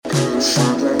What's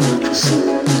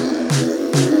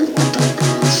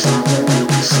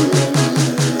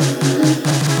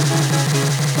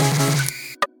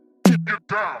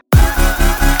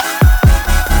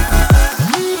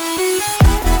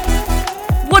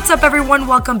up, everyone?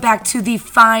 Welcome back to the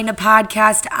Fine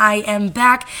Podcast. I am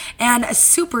back and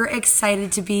super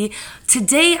excited to be.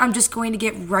 Today, I'm just going to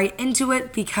get right into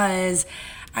it because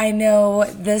I know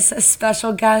this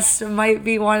special guest might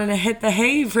be wanting to hit the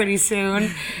hay pretty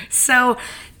soon. So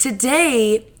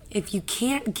today, if you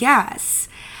can't guess,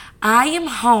 I am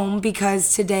home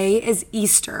because today is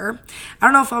Easter. I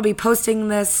don't know if I'll be posting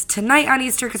this tonight on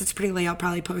Easter because it's pretty late. I'll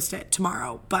probably post it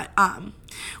tomorrow, but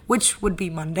which would be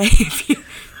Monday if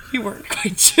you weren't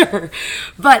quite sure.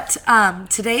 But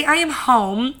today I am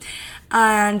home,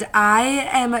 and I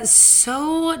am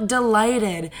so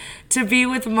delighted to be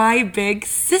with my big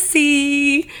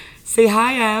sissy. Say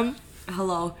hi, Em.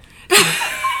 Hello.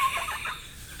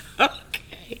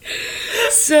 Okay.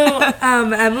 So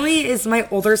Emily is my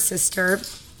older sister.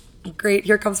 Great,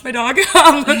 here comes my dog.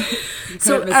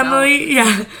 So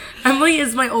Emily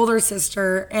is my older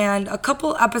sister, and a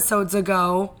couple episodes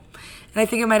ago, and I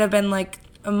think it might have been like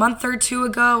a month or two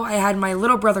ago, I had my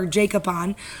little brother Jacob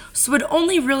on. So it would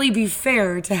only really be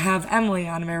fair to have Emily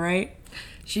on, am I right?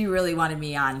 She really wanted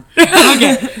me on.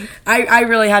 Okay. I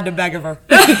really had to beg of her.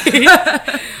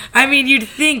 I mean, you'd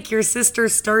think your sister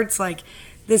starts like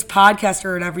this podcast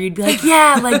or whatever, you'd be like,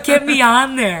 yeah, like get me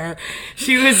on there.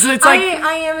 It's like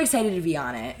I am excited to be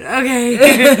on it.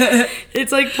 Okay.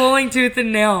 It's like pulling tooth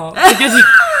and nail.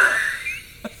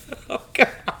 Oh God.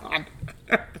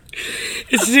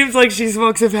 It seems like she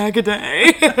smokes a pack a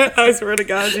day. I swear to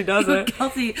God, she doesn't.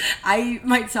 Kelsey, I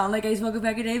might sound like I smoke a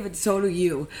pack a day, but so do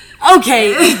you.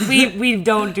 Okay, we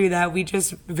don't do that. We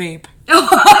just vape.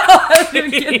 I wasn't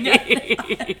even getting at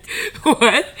that.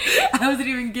 What? I wasn't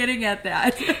even getting at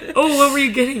that. Oh, what were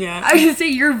you getting at? I was going to say,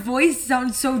 your voice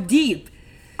sounds so deep.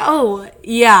 Oh,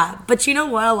 yeah. But you know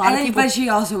what? A lot of people... But she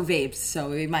also vapes, so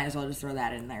we might as well just throw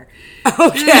that in there.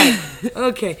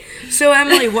 Okay. So,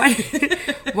 Emily,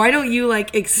 why don't you,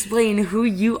 like, explain who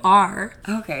you are?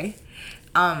 Okay.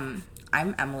 I'm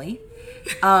Emily.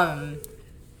 I'm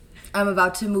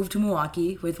about to move to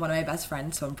Milwaukee with one of my best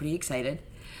friends, so I'm pretty excited.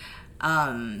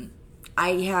 I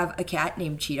have a cat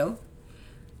named Cheeto.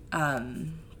 I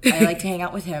like to hang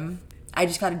out with him. I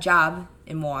just got a job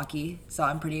in Milwaukee, so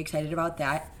I'm pretty excited about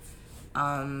that.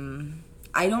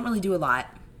 I don't really do a lot.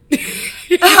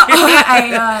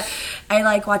 I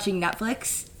like watching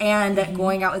Netflix and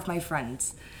going out with my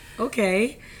friends.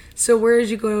 Okay. So where did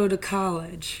you go to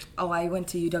college? Oh, I went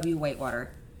to UW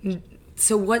Whitewater.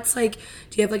 So what's like,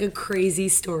 do you have like a crazy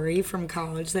story from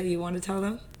college that you want to tell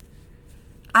them?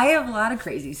 I have a lot of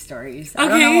crazy stories. Okay. I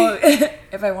don't know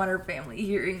if I want our family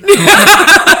hearing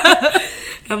that.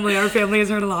 Emily, our family has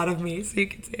heard a lot of me, so you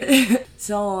can say it.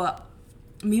 So,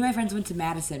 me and my friends went to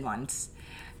Madison once.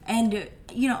 And,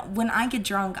 you know, when I get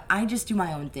drunk, I just do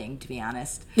my own thing, to be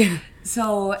honest. Yeah.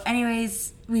 So,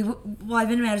 anyways, I've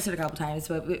been to Madison a couple times,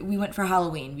 but we went for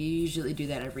Halloween. We usually do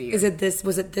that every year. Was it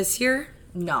this year?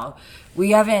 No. We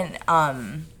haven't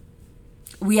done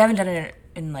it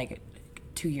in like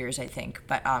 2 years, I think.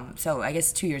 But, so I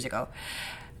guess 2 years ago.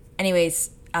 Anyways,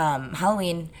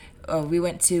 Halloween, we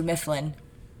went to Mifflin.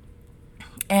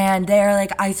 And there,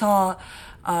 like, I saw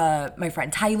my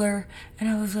friend Tyler, and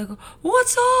I was like,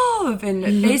 what's up? And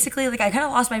basically, like, I kind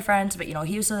of lost my friends, but, you know,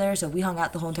 he was still there, so we hung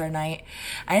out the whole entire night.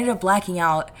 I ended up blacking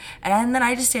out, and then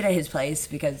I just stayed at his place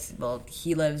because, well,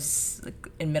 he lives like,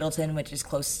 in Middleton, which is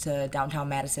close to downtown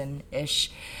Madison-ish.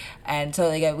 And so,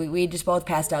 like, we just both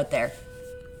passed out there.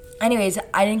 Anyways,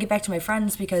 I didn't get back to my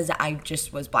friends because I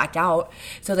just was blacked out.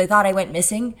 So they thought I went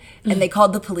missing, and they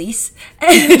called the police,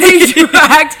 and they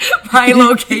tracked my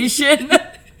location.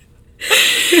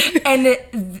 And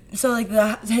so, like,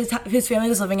 his family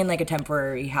was living in, like, a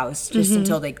temporary house just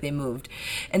until, like, they moved.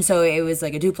 And so it was,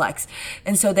 like, a duplex.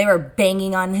 And so they were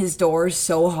banging on his door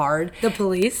so hard. The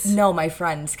police? No, my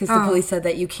friends, because the police said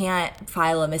that you can't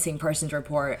file a missing persons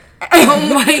report.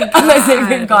 Oh, my God. Unless they've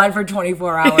been gone for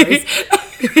 24 hours.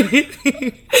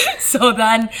 So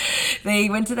then they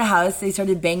went to the house, they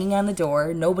started banging on the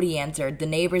door, nobody answered, the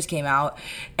neighbors came out,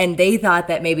 and they thought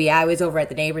that maybe I was over at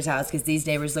the neighbor's house because these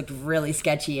neighbors looked really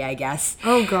sketchy, I guess.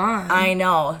 Oh, God. I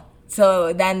know.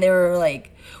 So then they were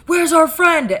like, where's our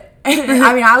friend?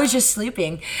 I mean, I was just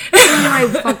sleeping. Oh, my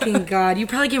fucking God. You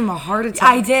probably gave him a heart attack.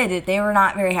 I did. They were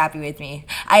not very happy with me.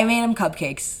 I made them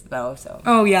cupcakes, though, so.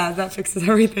 Oh, yeah, that fixes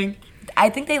everything. I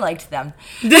think they liked them.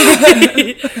 So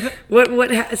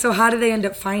how did they end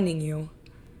up finding you?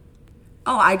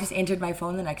 Oh, I just answered my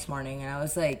phone the next morning, and I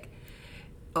was like,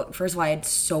 first of all, I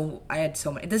had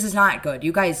so many. This is not good.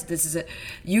 You guys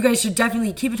you guys should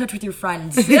definitely keep in touch with your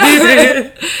friends.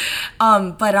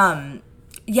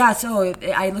 Yeah, so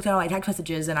I looked at all my text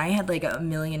messages and I had like a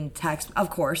million texts.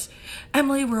 Of course,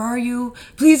 Emily, where are you?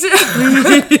 Please.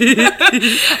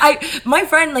 My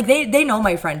friend, like they know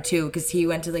my friend too because he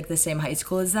went to like the same high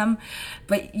school as them.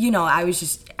 But I was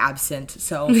just absent,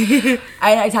 so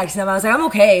I texted them. I was like, I'm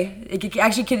okay.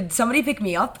 Actually, can somebody pick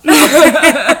me up? Did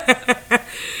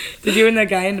you and that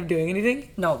guy end up doing anything?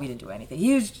 No, we didn't do anything.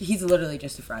 He's literally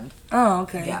just a friend. Oh,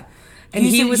 okay. Yeah. And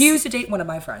he used to date one of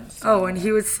my friends. So. Oh, and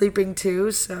he was sleeping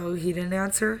too, so he didn't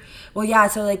answer? Well, yeah,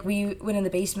 so, like, we went in the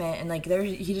basement, and, like,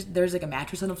 there's like, a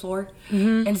mattress on the floor.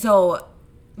 Mm-hmm. And so,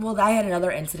 I had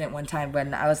another incident one time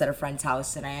when I was at a friend's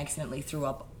house, and I accidentally threw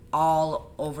up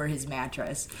all over his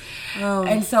mattress. Oh.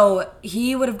 And so,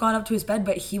 he would have gone up to his bed,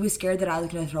 but he was scared that I was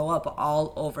going to throw up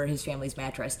all over his family's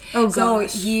mattress. Oh,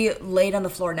 gosh. So, he laid on the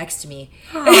floor next to me.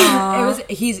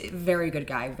 He's a very good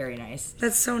guy, very nice.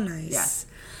 That's so nice. Yes.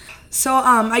 So,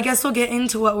 I guess we'll get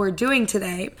into what we're doing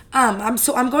today. I'm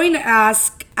going to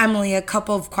ask Emily a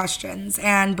couple of questions.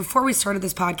 And before we started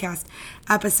this podcast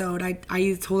episode, I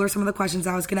told her some of the questions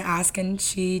I was going to ask, and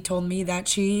she told me that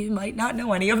she might not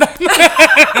know any of them.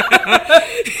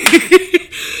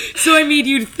 So, I mean,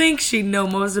 you'd think she'd know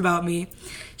most about me.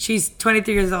 She's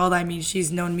 23 years old. I mean,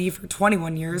 she's known me for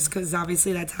 21 years, because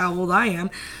obviously that's how old I am.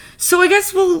 So, I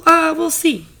guess we'll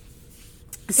see.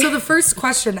 So, the first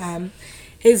question,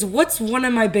 is what's one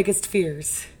of my biggest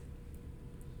fears?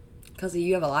 Because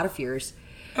you have a lot of fears.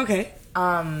 Okay.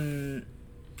 I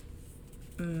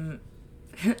don't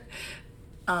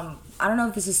know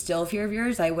if this is still a fear of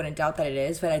yours. I wouldn't doubt that it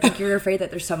is, but I think you're afraid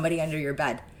that there's somebody under your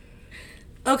bed.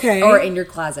 Okay. Or in your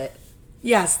closet.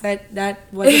 Yes, that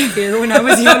was a fear when I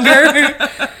was younger.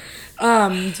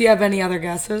 Do you have any other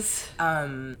guesses?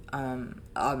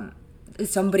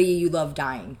 Somebody you love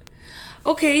dying.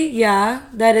 Okay, yeah,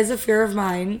 that is a fear of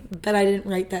mine, but I didn't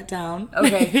write that down.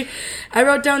 Okay. I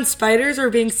wrote down spiders or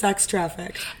being sex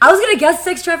trafficked. I was going to guess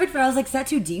sex trafficked, but I was like, is that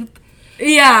too deep?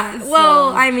 Yeah, well,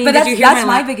 I mean, but that's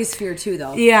my biggest fear too,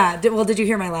 though. Yeah, did you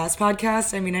hear my last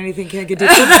podcast? I mean, anything can get deep.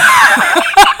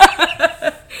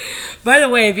 By the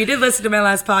way, if you did listen to my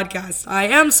last podcast, I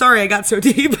am sorry I got so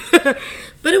deep.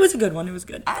 But it was a good one. It was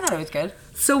good. I thought it was good.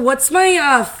 So what's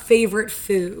my favorite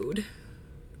food?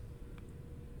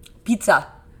 Pizza.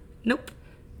 Nope.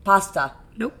 Pasta.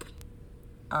 Nope.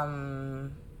 Lasagna.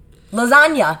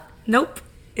 Nope.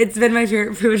 It's been my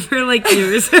favorite food for like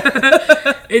years.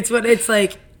 It's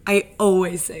like, I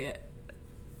always say it.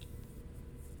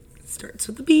 It starts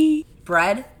with a B.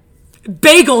 Bread.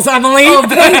 Bagels, Emily. Oh,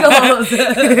 bagels.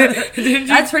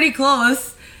 That's pretty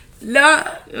close. No.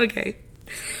 Okay.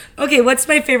 Okay, what's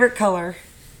my favorite color?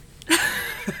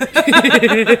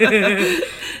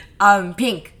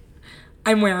 Pink.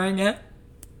 I'm wearing it.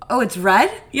 Oh, it's red?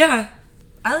 Yeah.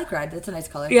 I like red. That's a nice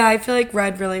color. Yeah, I feel like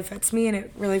red really fits me, and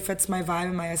it really fits my vibe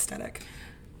and my aesthetic.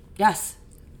 Yes.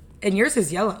 And yours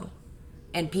is yellow.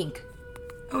 And pink.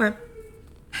 Okay.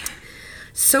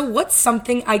 So what's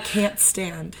something I can't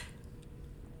stand?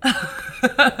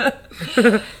 I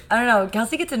don't know.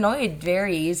 Kelsey gets annoyed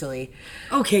very easily.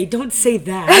 Okay, don't say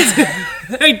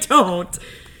that. I don't.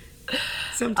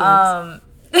 Sometimes.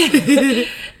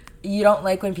 You don't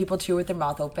like when people chew with their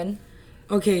mouth open?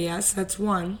 Okay, yes, that's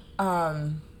one.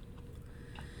 I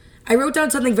wrote down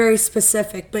something very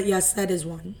specific, but yes, that is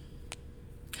one.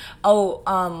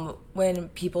 Oh, when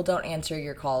people don't answer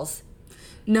your calls?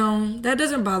 No, that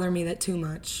doesn't bother me that too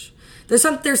much.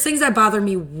 There's things that bother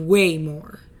me way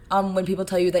more. When people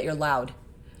tell you that you're loud?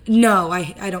 No,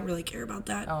 I don't really care about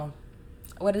that. Oh.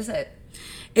 What is it?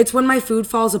 It's when my food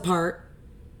falls apart.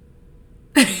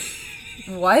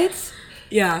 What?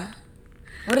 Yeah.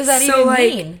 What does that even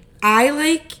mean?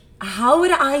 How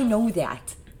would I know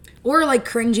that? Or like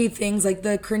cringy things, like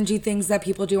the cringy things that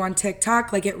people do on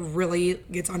TikTok. Like it really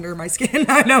gets under my skin.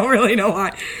 I don't really know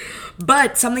why.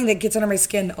 But something that gets under my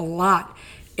skin a lot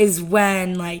is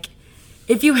when like,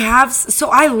 if you have, so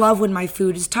I love when my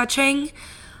food is touching,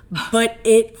 but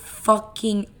it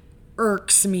fucking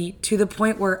irks me to the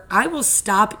point where I will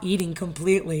stop eating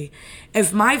completely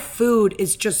if my food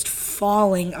is just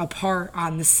falling apart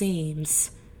on the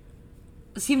seams.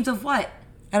 Seams of what?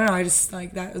 I don't know. I just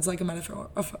like that. It's like a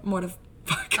metaphor. A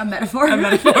metaphor? A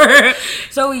metaphor.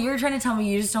 So you're trying to tell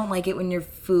me you just don't like it when your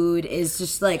food is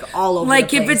just like all over the place?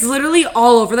 Like if it's literally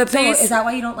all over the place. So is that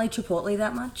why you don't like Chipotle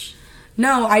that much?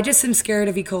 No, I just am scared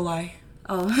of E. coli.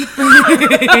 Oh.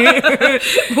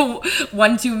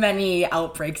 One too many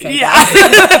outbreaks. Yeah.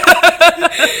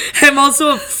 I'm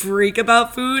also a freak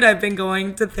about food. I've been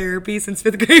going to therapy since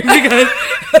 5th grade because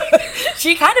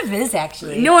She kind of is,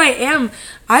 actually. No, I am.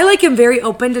 I am very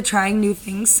open to trying new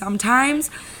things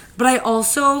sometimes, but I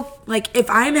also if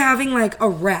I'm having a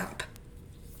wrap,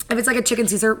 if it's a chicken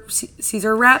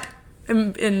Caesar wrap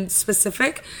in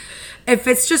specific, if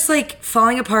it's just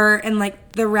falling apart and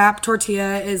the wrap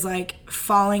tortilla is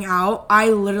falling out, I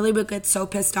literally would get so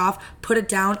pissed off, put it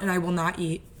down, and I will not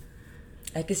eat.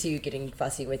 I can see you getting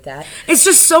fussy with that. It's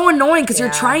just so annoying because you're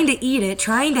trying to eat it,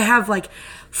 trying to have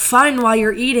fun while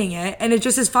you're eating it, and it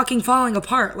just is fucking falling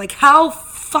apart. How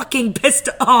fucking pissed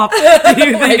off do you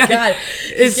think? Oh my God.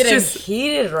 It's getting just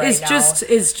heated right now.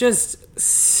 It's just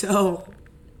so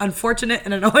unfortunate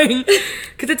and annoying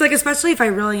because it's especially if I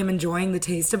really am enjoying the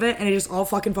taste of it and it just all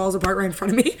fucking falls apart right in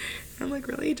front of me. I'm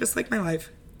really just my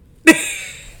life.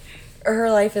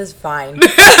 Her life is fine.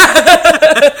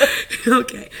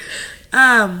 Okay.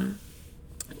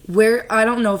 Where, I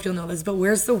don't know if you'll know this, but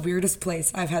where's the weirdest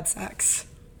place I've had sex?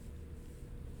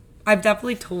 I've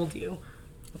definitely told you.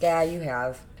 Yeah, you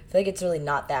have. I feel like it's really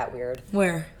not that weird.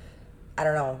 Where? I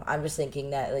don't know. I'm just thinking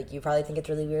that you probably think it's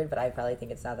really weird, but I probably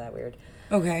think it's not that weird.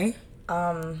 Okay.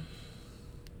 I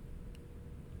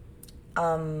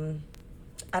don't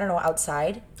know,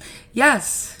 outside?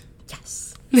 Yes.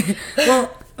 Yes.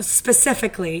 Well,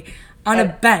 specifically on a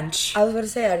bench. I was going to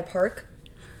say at a park.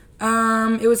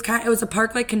 It was a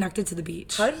park connected to the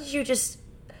beach. How did you just...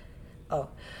 Oh.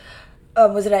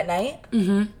 Was it at night?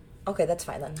 Mm-hmm. Okay, that's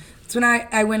fine then. It's when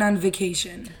I went on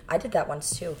vacation. I did that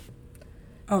once too.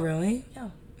 Oh, really? Yeah.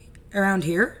 Around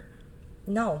here?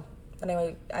 No.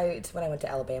 It's when I went to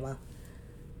Alabama.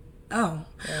 Oh.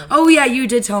 Yeah. Oh, yeah, you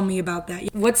did tell me about that.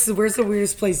 Where's the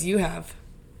weirdest place you have?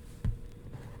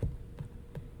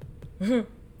 I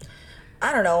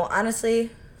don't know.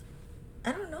 Honestly,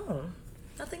 I don't know.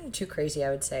 Nothing too crazy, I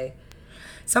would say.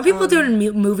 Some people do it in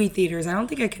movie theaters. I don't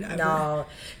think I could ever. No.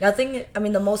 Nothing. I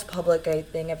mean, the most public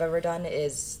thing I've ever done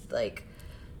is,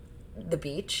 the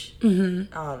beach.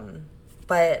 Mm-hmm.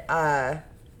 But, I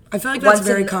feel like that's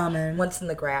very common. Once in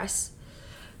the grass.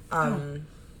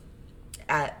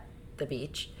 At the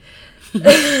beach.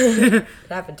 It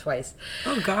happened twice.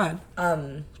 Oh, God.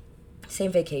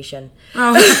 Same vacation.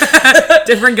 Oh.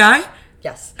 Different guy?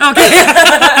 Yes. Okay.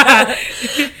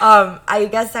 I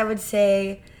guess I would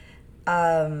say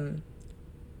a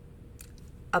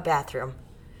bathroom.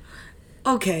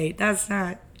 Okay, that's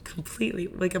not completely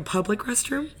a public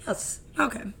restroom? Yes.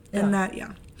 Okay. Yeah. And that,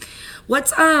 yeah.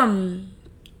 What's the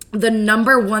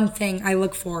number one thing I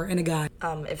look for in a guy?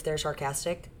 If they're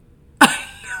sarcastic.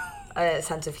 A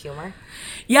sense of humor.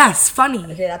 Yes, funny.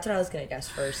 Okay, that's what I was gonna guess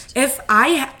first. If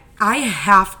I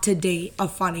have to date a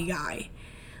funny guy.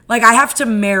 I have to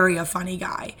marry a funny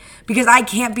guy because I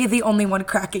can't be the only one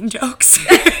cracking jokes.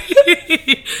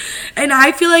 And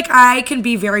I feel like I can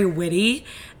be very witty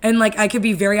and I could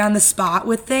be very on the spot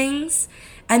with things.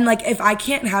 And if I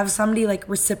can't have somebody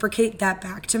reciprocate that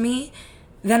back to me,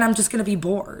 then I'm just going to be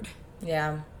bored.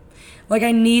 Yeah.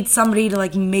 I need somebody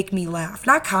to make me laugh.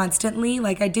 Not constantly.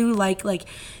 I do like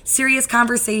serious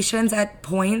conversations at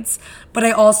points, but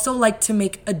I also like to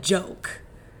make a joke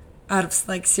out of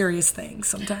serious things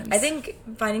sometimes. I think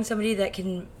finding somebody that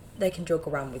can joke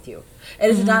around with you. And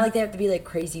it's not they have to be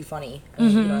crazy funny. I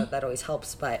mean, that always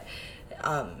helps, but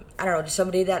I don't know, just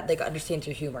somebody that understands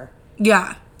your humor.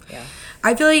 Yeah. Yeah.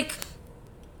 I feel like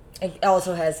it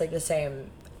also has the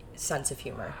same sense of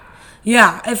humor.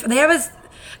 Yeah, if they have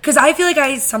because I feel like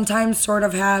I sometimes sort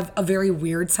of have a very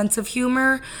weird sense of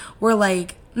humor where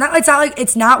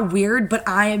it's not weird, but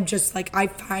I am just I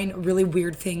find really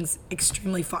weird things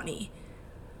extremely funny.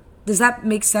 Does that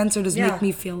make sense, or does it make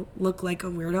me look like a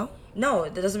weirdo? No,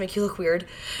 that doesn't make you look weird.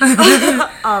 No,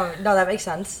 that makes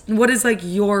sense. What is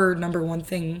your number one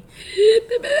thing?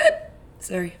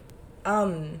 Sorry.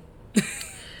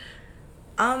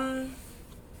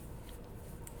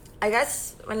 I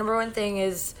guess my number one thing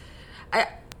is I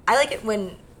like it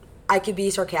when I could be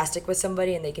sarcastic with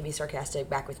somebody and they can be sarcastic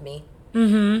back with me.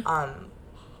 Mm-hmm.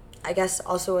 I guess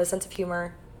also a sense of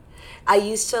humor. I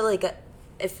used to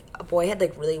if a boy had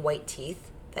really white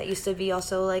teeth, that used to be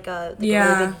also a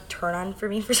really big turn on for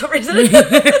me for some reason.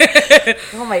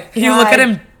 Oh my God. You look at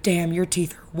him, damn, your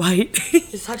teeth are white.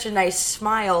 It's such a nice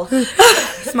smile.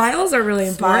 Smiles are really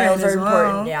important. Smiles are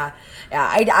important, yeah. Yeah,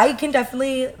 I can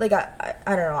definitely, I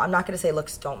don't know, I'm not going to say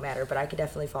looks don't matter, but I could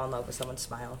definitely fall in love with someone's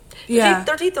smile. Their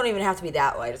teeth don't even have to be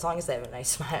that white, as long as they have a nice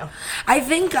smile. I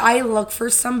think I look for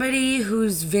somebody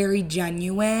who's very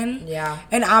genuine. Yeah.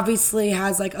 And obviously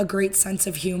has, a great sense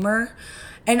of humor.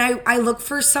 And I look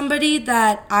for somebody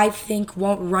that I think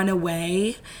won't run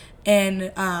away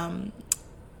and on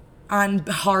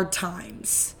hard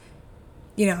times.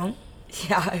 You know?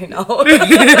 Yeah, I know.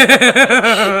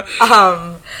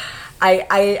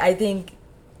 I think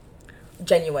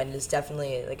genuine is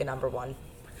definitely like a number one.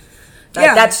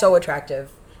 That's so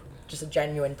attractive. Just a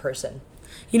genuine person.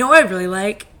 You know what I really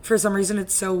like? For some reason,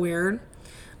 it's so weird.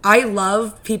 I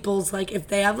love people's, like, if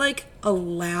they have, like, a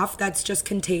laugh that's just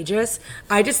contagious,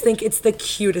 I just think it's the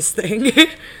cutest thing.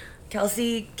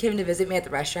 Kelsey came to visit me at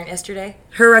the restaurant yesterday.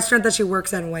 Her restaurant that she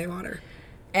works at in Whitewater.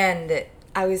 And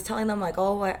I was telling them, like,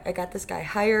 oh, I got this guy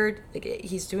hired. Like,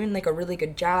 he's doing, like, a really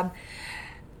good job.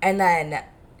 And then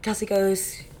Kelsey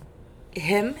goes,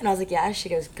 him? And I was like, yeah. She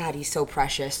goes, God, he's so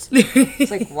precious. It's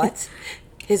like, what?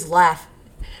 His laugh.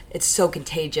 It's so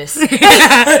contagious.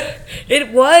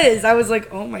 It was. I was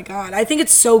like, oh my God. I think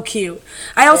it's so cute.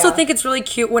 I also think it's really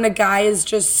cute when a guy is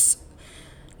just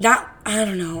not, I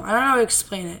don't know how to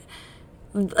explain it.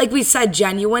 Like we said,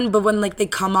 genuine, but when like they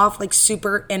come off like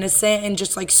super innocent and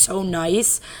just like so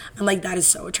nice, I'm like, that is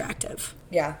so attractive.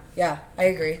 Yeah, I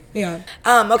agree. Yeah.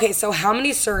 Okay, so how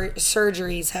many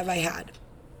surgeries have I had?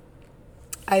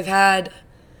 I've had,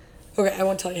 okay, I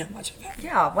won't tell you how much I've had.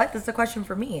 Yeah, what? That's a question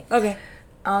for me. Okay.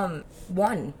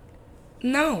 1.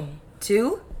 No.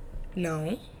 2.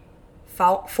 No.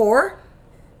 4.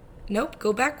 Nope.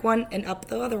 Go back 1 and up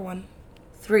the other one.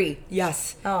 3.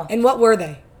 Yes. Oh. And what were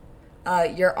they?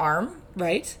 Your arm.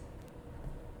 Right.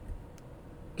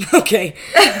 Okay.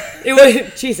 It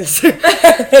was Jesus.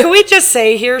 Can we just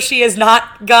say here she has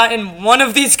not gotten one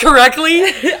of these correctly?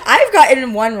 I've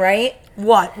gotten one right.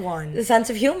 What one? The sense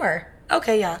of humor.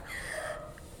 Okay, yeah.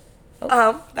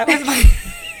 That was my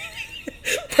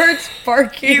Bert's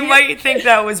barking. You might think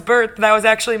that was Bert, but that was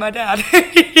actually my dad.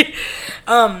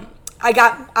 I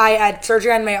had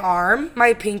surgery on my arm,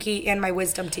 my pinky, and my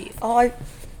wisdom teeth. Oh, I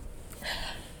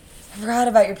forgot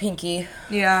about your pinky.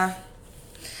 Yeah.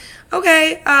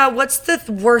 Okay, what's the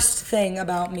worst thing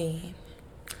about me?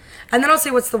 And then I'll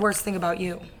say what's the worst thing about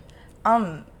you.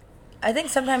 I think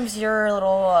sometimes you're a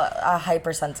little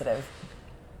hypersensitive.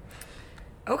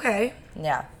 Okay.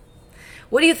 Yeah.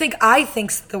 What do you think I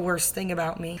think's the worst thing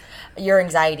about me? Your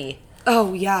anxiety.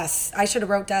 Oh, yes. I should have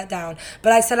wrote that down.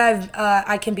 But I said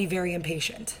I can be very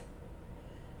impatient.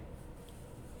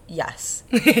 Yes.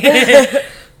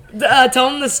 Tell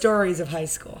them the stories of high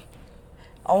school.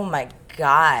 Oh, my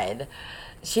God.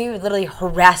 She literally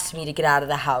harassed me to get out of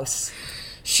the house.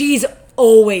 She's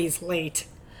always late.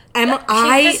 She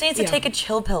just needs to take a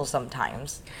chill pill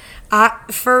sometimes.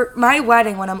 For my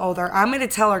wedding when I'm older, I'm going to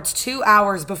tell her it's 2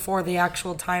 hours before the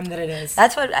actual time that it is.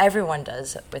 That's what everyone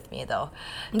does with me, though.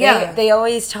 Yeah. They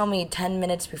always tell me 10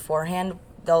 minutes beforehand.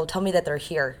 They'll tell me that they're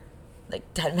here, like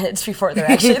 10 minutes before they're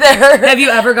actually there. Have you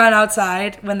ever gone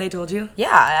outside when they told you?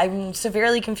 Yeah, I'm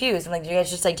severely confused. I'm like, do you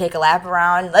guys just like take a lap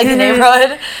around like the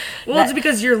neighborhood? Well, it's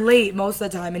because you're late most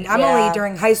of the time. And Emily,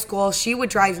 during high school, she would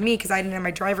drive me because I didn't have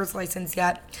my driver's license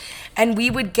yet. And we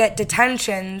would get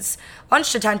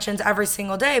lunch detentions every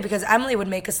single day because Emily would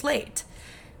make us late.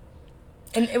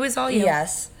 And it was all you.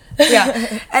 Yes.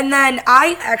 Yeah. And then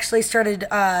I actually started,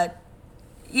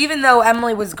 even though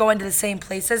Emily was going to the same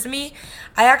place as me,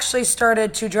 I actually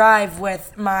started to drive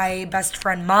with my best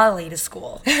friend Molly to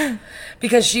school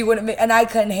because she wouldn't, and I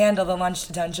couldn't handle the lunch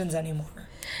detentions anymore.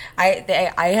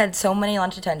 I had so many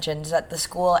lunch detentions that the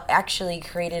school actually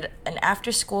created an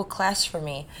after-school class for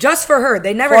me. Just for her.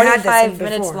 They never had this 45 before.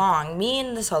 minutes long. Me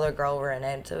and this other girl were in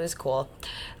it, so it was cool.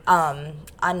 On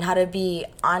how to be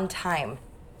on time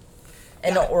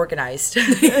and organized. Do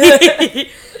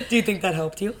you think that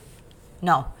helped you?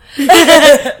 No.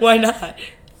 Why not?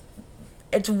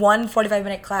 It's one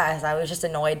 45-minute class. I was just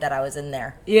annoyed that I was in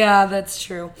there. Yeah, that's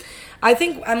true. I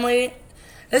think, Emily,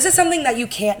 this is something that you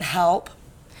can't help,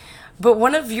 but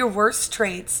one of your worst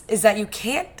traits is that you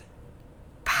can't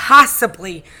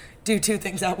possibly do 2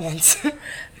 things at once.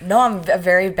 No, I'm a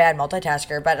very bad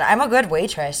multitasker, but I'm a good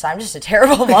waitress. I'm just a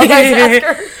terrible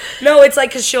multitasker. No, it's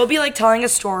like, because she'll be like telling a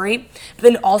story, but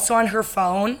then also on her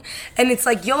phone, and it's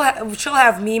like she'll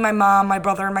have me, my mom, my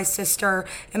brother, and my sister,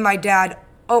 and my dad.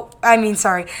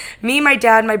 Me, my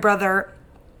dad, my brother,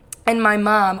 and my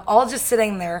mom all just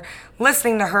sitting there,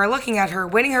 listening to her, looking at her,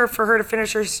 waiting for her to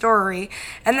finish her story,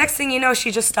 and next thing you know, she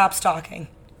just stops talking.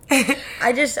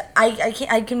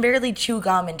 I can barely chew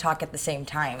gum and talk at the same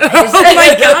time. Oh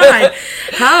my God.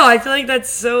 How? I feel like that's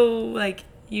so, like,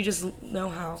 you just know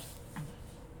how.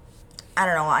 I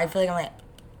don't know. I feel like I'm like,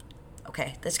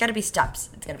 okay, there's got to be steps.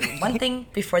 It's got to be one thing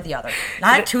before the other.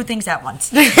 Not 2 things at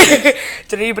once. Did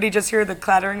anybody just hear the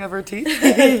clattering of her teeth?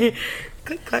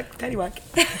 Click, clack, paddywhack.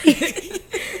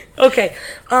 Okay.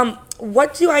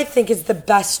 What do I think is the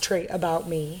best trait about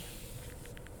me?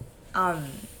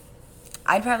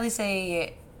 I'd probably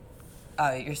say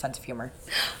your sense of humor.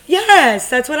 Yes,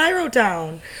 that's what I wrote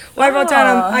down. Well,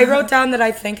 I wrote down that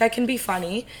I think I can be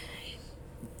funny,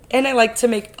 and I like to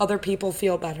make other people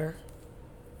feel better.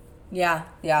 Yeah,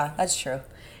 that's true.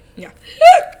 Yeah.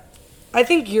 I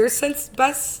think your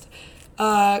best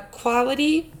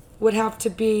quality would have to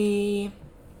be...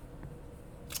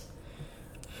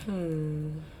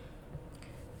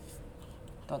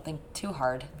 Don't think too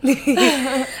hard.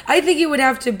 I think it would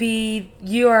have to be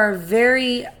you are a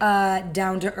very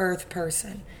down-to-earth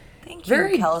person. Thank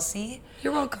you, Kelsey.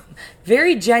 You're welcome.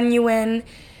 Very genuine.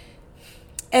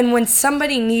 And when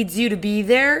somebody needs you to be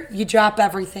there, you drop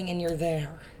everything and you're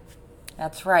there.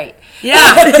 That's right.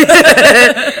 Yeah.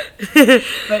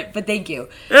 but thank you.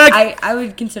 I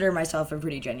would consider myself a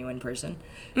pretty genuine person.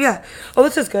 Yeah. Oh,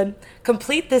 this is good.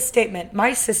 Complete this statement.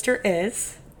 My sister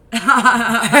is...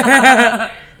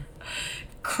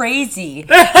 Crazy.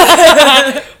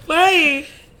 Why?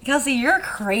 Kelsey, you're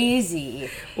crazy.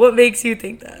 What makes you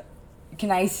think that?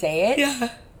 Can I say it? Yeah.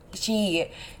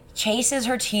 She chases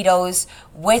her Tito's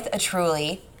with a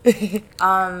Truly.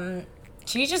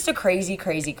 She's just a crazy,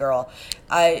 crazy girl.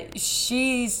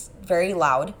 She's very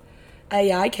loud.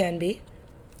 Yeah, I can be.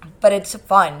 But it's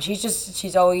fun.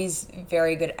 She's always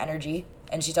very good energy.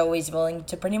 And she's always willing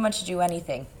to pretty much do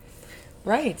anything.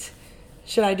 Right.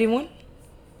 Should I do one?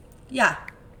 Yeah.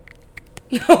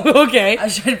 Okay. I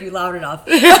shouldn't be loud enough.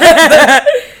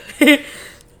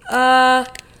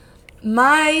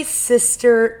 My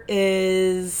sister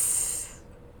is...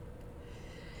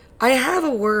 I have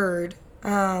a word.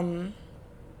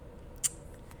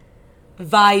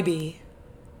 Vibey.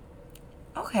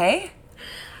 Okay.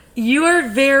 You are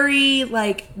very,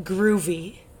 like,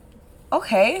 groovy.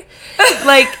 Okay.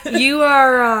 Like, you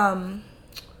are,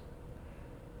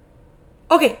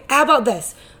 Okay, how about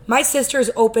this? My sister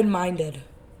is open-minded.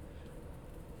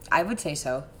 I would say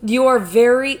so. You are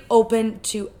very open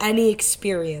to any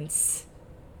experience.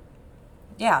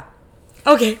 Yeah.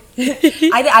 Okay.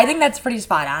 I think that's pretty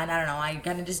spot on. I don't know. I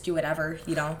kind of just do whatever,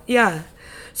 you know? Yeah.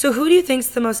 So who do you think's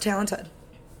the most talented?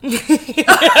 Well,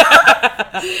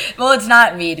 it's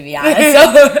not me, to be honest.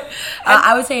 So,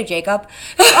 I would say Jacob.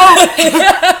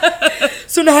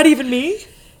 So not even me?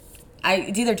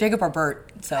 It's either Jacob or Bert.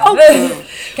 So,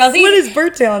 Kelsey, what is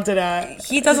Bert talented at?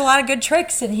 He does a lot of good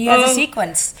tricks, and he has a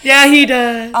sequence. Yeah, he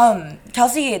does.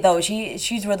 Kelsey, though,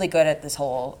 she's really good at this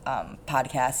whole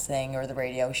podcast thing or the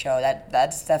radio show.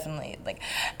 That's definitely, like,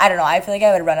 I don't know. I feel like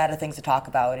I would run out of things to talk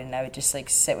about, and I would just, like,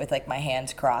 sit with, like, my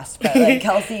hands crossed. But, like,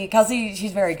 Kelsey,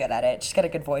 she's very good at it. She's got a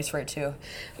good voice for it, too.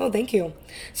 Oh, thank you.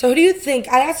 So who do you think...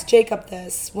 I asked Jacob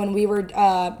this when we were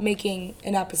making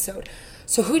an episode.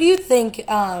 So who do you think,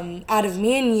 out of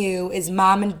me and you, is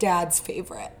Mom and Dad's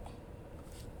favorite?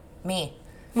 Me.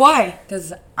 Why?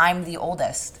 Because I'm the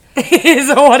oldest.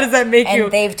 So what does that make you?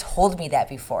 And they've told me that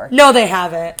before. No, they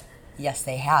haven't. Yes,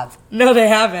 they have. No, they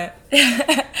haven't.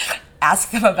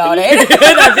 Ask them about it.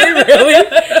 Have you really?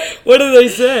 What do they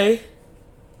say?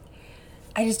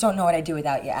 I just don't know what I'd do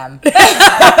without you, Em.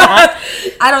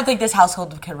 I don't think this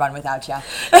household could run without you.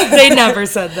 They never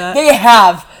said that. They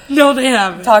have. No, they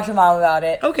haven't. Talk to Mom about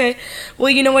it. Okay. Well,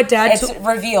 you know what, Dad... It's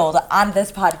revealed on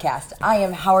this podcast. I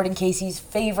am Howard and Casey's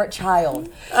favorite child.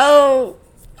 Oh,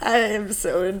 I am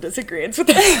so in disagreement with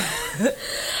that.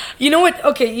 You know what?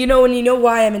 Okay, you know, and you know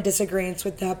why I'm in disagreement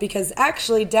with that? Because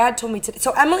actually, Dad told me today...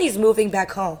 So Emily's moving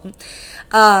back home.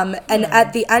 And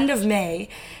at the end of May...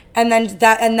 And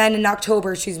then in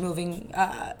October she's moving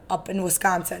up in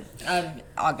Wisconsin.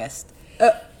 August.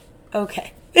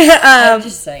 Okay. I'm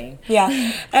just saying.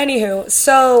 Yeah. Anywho,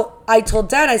 so I told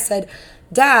Dad, I said,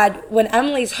 Dad, when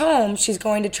Emily's home, she's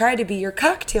going to try to be your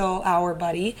cocktail hour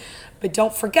buddy, but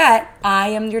don't forget, I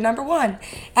am your number one.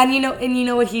 And you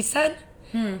know what he said?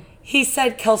 He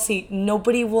said, Kelsey,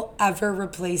 nobody will ever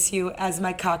replace you as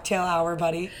my cocktail hour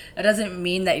buddy. That doesn't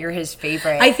mean that you're his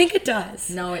favorite. I think it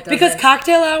does. No, it doesn't. Because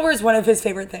cocktail hour is one of his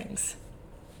favorite things.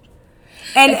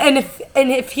 And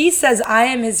if he says I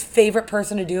am his favorite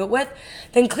person to do it with,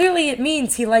 then clearly it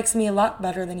means he likes me a lot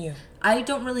better than you. I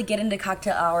don't really get into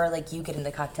cocktail hour like you get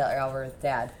into cocktail hour with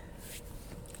Dad.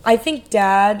 I think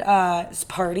Dad's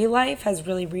party life has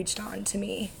really reached on to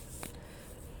me.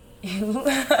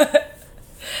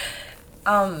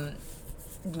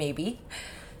 Maybe.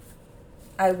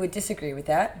 I would disagree with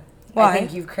that. Why? I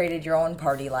think you've created your own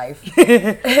party life.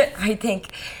 I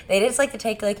think they just like to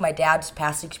take like my dad's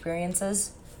past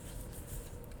experiences,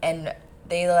 and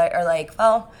they are like,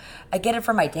 well, I get it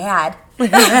from my dad.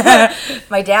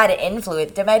 My dad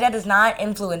does not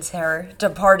influence her to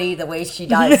party the way she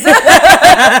does.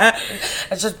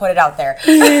 Let's just put it out there.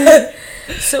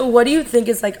 So what do you think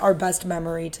is like our best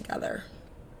memory together?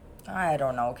 I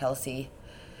don't know, Kelsey.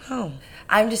 Oh.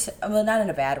 Well, not in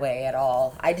a bad way at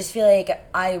all. I just feel like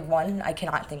I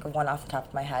cannot think of one off the top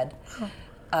of my head.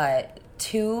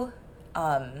 Two,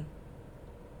 I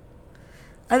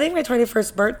think my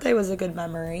 21st birthday was a good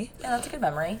memory. yeah, that's a good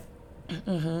memory.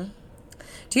 Do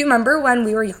you remember when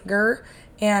we were younger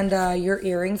and your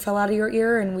earring fell out of your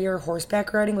ear and we were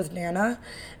horseback riding with Nana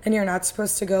and you're not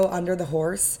supposed to go under the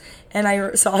horse and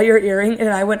I saw your earring and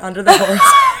I went under the horse.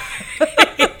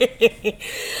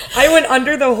 I went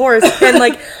under the horse and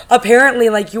like apparently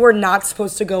like you were not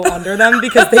supposed to go under them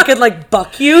because they could like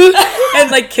buck you and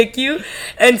like kick you.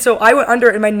 And so I went under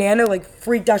it and my Nana like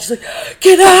freaked out. She's like,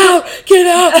 get out, get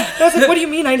out. And I was like, what do you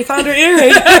mean? I found her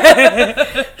earring.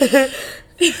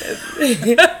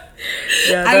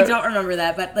 Yeah, I don't remember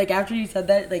that, but like after you said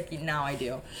that, like now I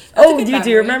do. Oh, you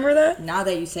do remember that? Now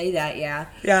that you say that, yeah.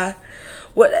 Yeah.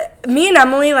 Me and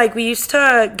Emily, like, we used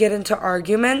to get into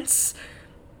arguments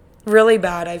really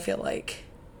bad, I feel like.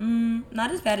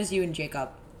 Not as bad as you and Jacob.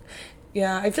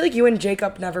 Yeah, I feel like you and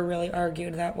Jacob never really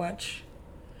argued that much.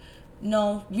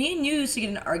 No, me and you used to get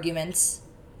in arguments,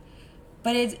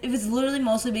 but it was literally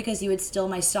mostly because you would steal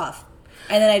my stuff.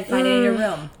 And then I'd find it in your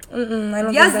room. I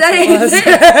don't Yes, think that's that is it.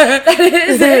 That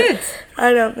is it.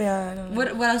 I don't know.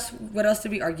 What else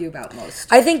did we argue about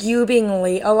most? I think you being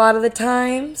late a lot of the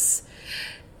times.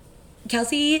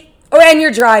 Kelsey? Oh, and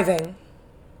you're driving.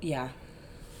 Yeah.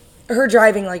 Her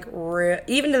driving, like,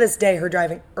 even to this day, her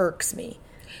driving irks me.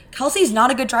 Kelsey's not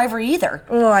a good driver either.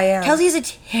 Oh, I am.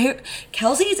 Kelsey's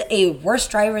a worse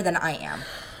driver than I am.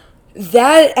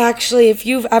 That actually, if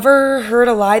you've ever heard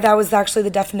a lie, that was actually the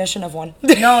definition of one.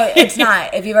 No, it's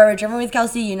not. If you've ever driven with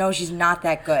Kelsey, you know she's not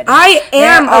that good.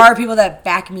 There are people that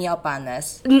back me up on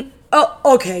this. Oh,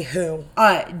 okay, who?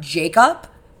 Jacob,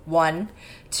 1.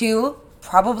 2,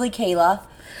 probably Kayla.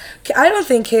 I don't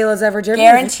think Kayla's ever driven.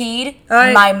 Guaranteed,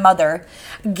 my mother.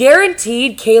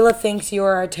 Guaranteed, Kayla thinks you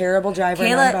are a terrible driver.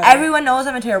 Kayla, everyone knows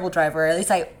I'm a terrible driver. At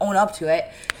least I own up to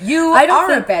it. You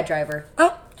are a bad driver.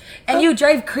 Oh. And you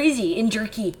drive crazy and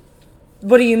jerky.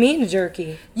 What do you mean,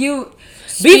 jerky? You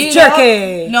beef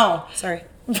jerky. No, sorry.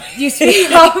 You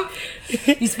speed up.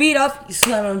 You speed up. You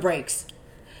slam on brakes.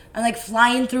 I'm like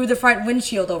flying through the front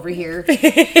windshield over here.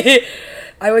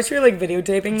 I wish you were like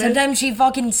videotaping this. Sometimes she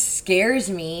fucking scares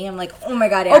me. I'm like, oh my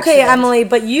god. Okay, Emily,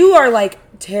 but you are like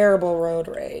terrible road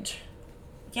rage.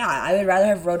 Yeah, I would rather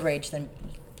have road rage than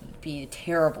be a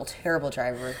terrible, terrible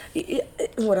driver.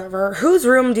 Whatever. Whose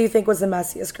room do you think was the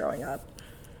messiest growing up?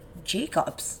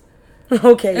 Jacob's.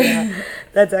 Okay, yeah.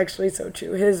 That's actually so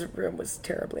true. His room was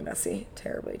terribly messy.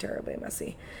 Terribly, terribly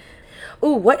messy.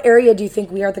 Ooh, what area do you think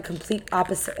we are the complete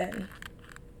opposite in?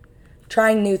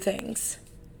 Trying new things.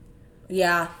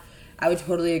 Yeah, I would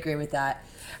totally agree with that.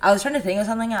 I was trying to think of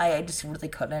something, I just really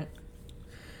couldn't.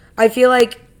 I feel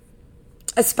like,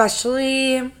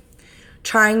 especially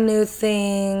trying new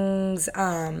things,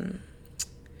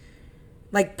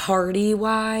 like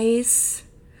party-wise,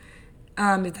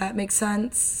 if that makes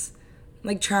sense.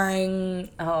 Like trying...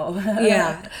 Oh.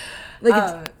 Yeah.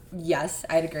 Like yes,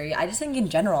 I'd agree. I just think in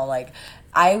general, like,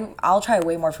 I'll try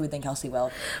way more food than Kelsey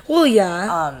will. Well,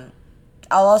 yeah.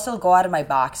 I'll also go out of my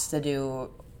box to do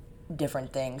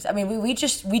different things. I mean, we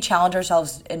challenge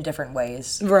ourselves in different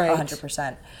ways. Right.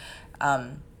 100%.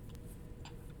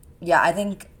 Yeah, I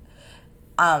think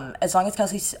as long as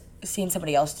Kelsey's seen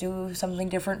somebody else do something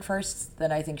different first,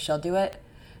 then I think she'll do it.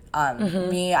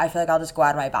 Me, I feel like I'll just go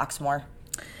out of my box more.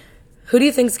 Who do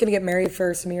you think's gonna get married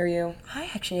first, me or you? I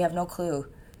actually have no clue.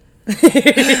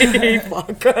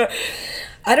 Fuck.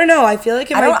 I don't know. I feel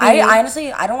like I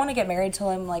honestly, I don't want to get married till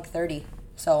I'm like 30.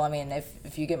 So, I mean,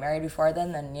 if you get married before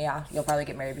then yeah, you'll probably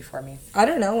get married before me. I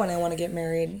don't know when I want to get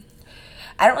married.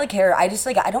 I don't really care. I just,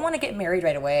 like, I don't want to get married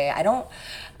right away. I don't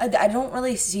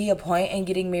really see a point in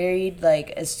getting married,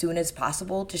 like, as soon as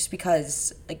possible, just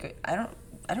because, like, I don't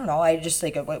know. I just,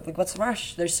 like, what's the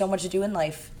rush? There's so much to do in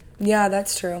life. Yeah,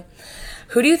 that's true.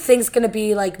 Who do you think's gonna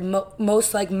be, like,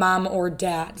 most like mom or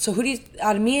dad? So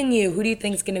out of me and you, who do you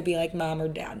think's gonna be, like, mom or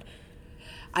dad?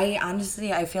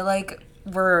 I feel like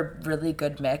we're a really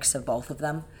good mix of both of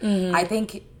them. Mm-hmm. I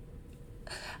think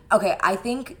I've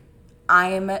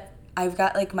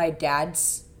got, like, my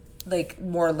dad's, like,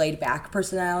 more laid-back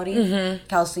personality. Mm-hmm.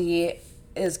 Kelsey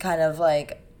is kind of,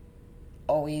 like,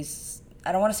 always,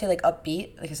 I don't want to say, like,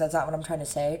 upbeat, because that's not what I'm trying to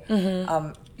say.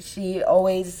 Mm-hmm. She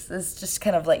always is just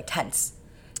kind of, like, tense.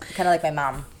 Kind of like my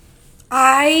mom.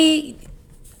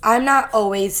 I'm not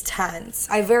always tense.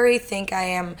 I think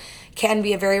I can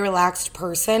be a very relaxed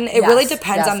person. It really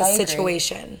depends on the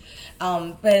situation.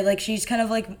 But like she's kind of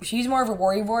like she's more of a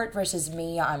worrywart versus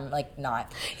me. I'm like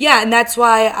not. Yeah, and that's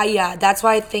why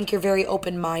I think you're very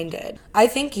open-minded. I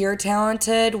think you're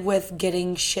talented with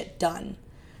getting shit done.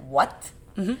 What?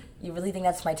 Mm-hmm. You really think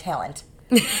that's my talent?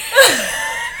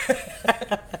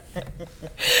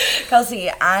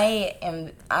 Kelsey, I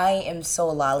am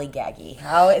so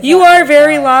lollygaggy. You are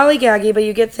very lollygaggy, but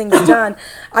you get things done.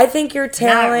 I think your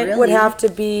talent really. would have to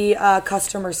be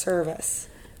customer service.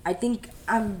 I think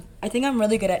I'm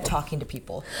really good at talking to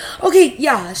people. Okay,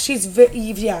 yeah, she's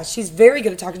very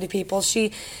good at talking to people.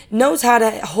 She knows how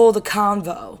to hold a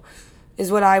convo,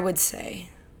 is what I would say.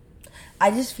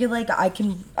 I just feel like I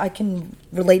can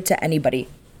relate to anybody,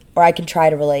 or I can try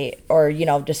to relate, or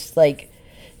just like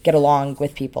get along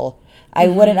with people. I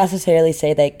wouldn't necessarily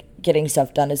say that getting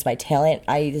stuff done is my talent.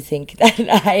 I think that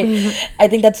I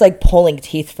think that's like pulling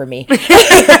teeth for me.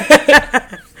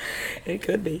 It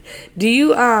could be. Do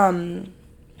you have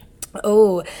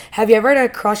you ever had a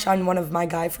crush on one of my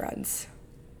guy friends?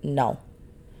 No.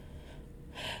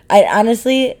 I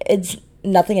honestly, it's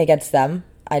nothing against them.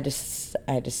 I just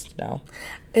know.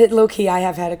 Low key, I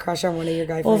have had a crush on one of your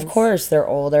guy friends. Well, of course, they're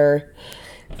older.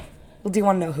 Well, do you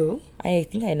want to know who? I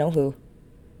think I know who.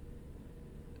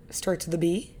 Start to the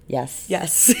B? Yes.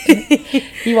 Yes.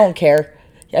 He won't care.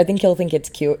 I think he'll think it's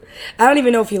cute. I don't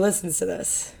even know if he listens to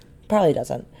this. Probably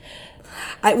doesn't.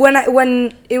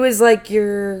 When it was like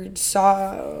did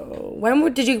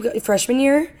you freshman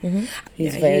year? Mm-hmm.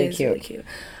 He's very cute. Really cute.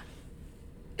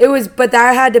 It was, but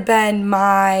that had to been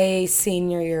my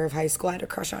senior year of high school. I had a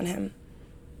crush on him.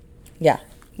 Yeah.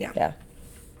 Yeah.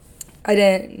 I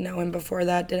didn't know him before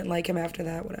that. Didn't like him after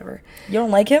that. Whatever. You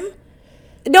don't like him?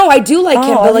 No, I do like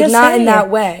him, but like not in that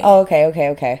way. Oh,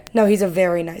 okay. No, he's a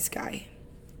very nice guy.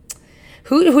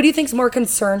 Who do you think's more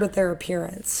concerned with their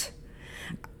appearance?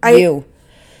 You.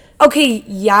 Okay,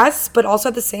 yes, but also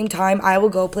at the same time, I will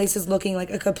go places looking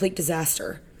like a complete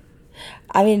disaster.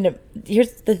 I mean,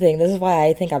 here's the thing. This is why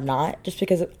I think I'm not. Just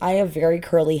because I have very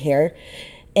curly hair,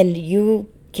 and you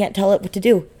can't tell it what to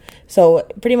do. So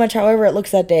pretty much however it looks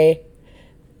that day,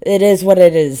 it is what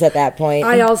it is at that point.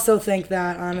 I also think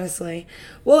that, honestly.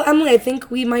 Well, Emily, I think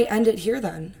we might end it here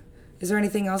then. Is there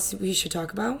anything else we should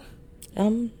talk about?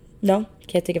 No.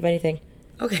 Can't think of anything.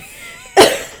 Okay.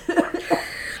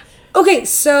 Okay,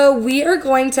 so we are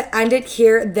going to end it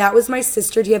here. That was my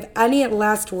sister. Do you have any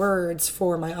last words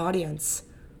for my audience?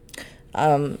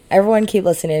 Everyone keep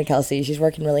listening to Kelsey. She's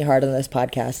working really hard on this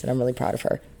podcast, and I'm really proud of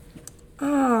her.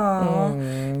 Oh,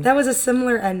 That was a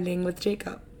similar ending with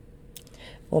Jacob.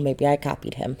 Well, maybe I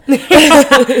copied him.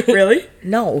 Really?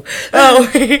 No.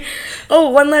 Oh,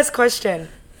 one last question.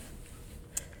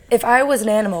 If I was an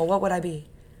animal, what would I be?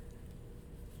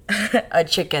 A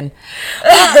chicken.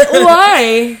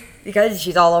 Why? Because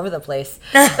she's all over the place.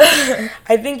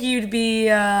 I think you'd be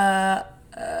a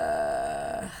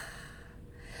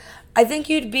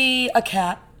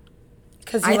cat.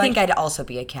 I think I'd also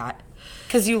be a cat.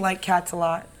 Because you like cats a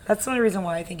lot. That's the only reason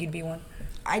why I think you'd be one.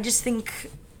 I just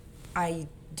think I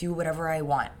do whatever I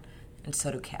want, and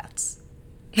so do cats.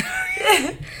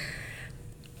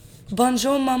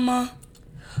 Bonjour, mama.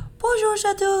 Bonjour,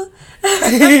 chateau.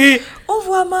 Au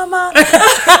revoir, mama.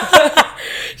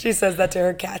 She says that to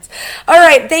her cats. All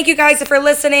right. Thank you guys for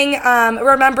listening.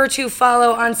 Remember to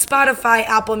follow on Spotify,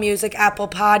 Apple Music, Apple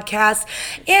Podcasts,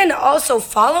 and also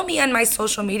follow me on my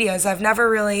social medias. I've never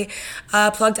really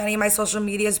plugged any of my social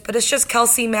medias, but it's just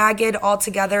Kelsey Magid all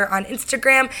together on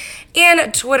Instagram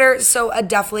and Twitter. So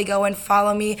definitely go and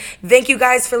follow me. Thank you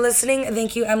guys for listening.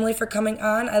 Thank you, Emily, for coming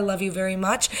on. I love you very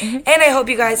much. And I hope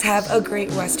you guys have a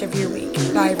great rest of your week.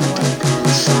 Bye,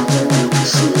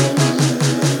 everyone.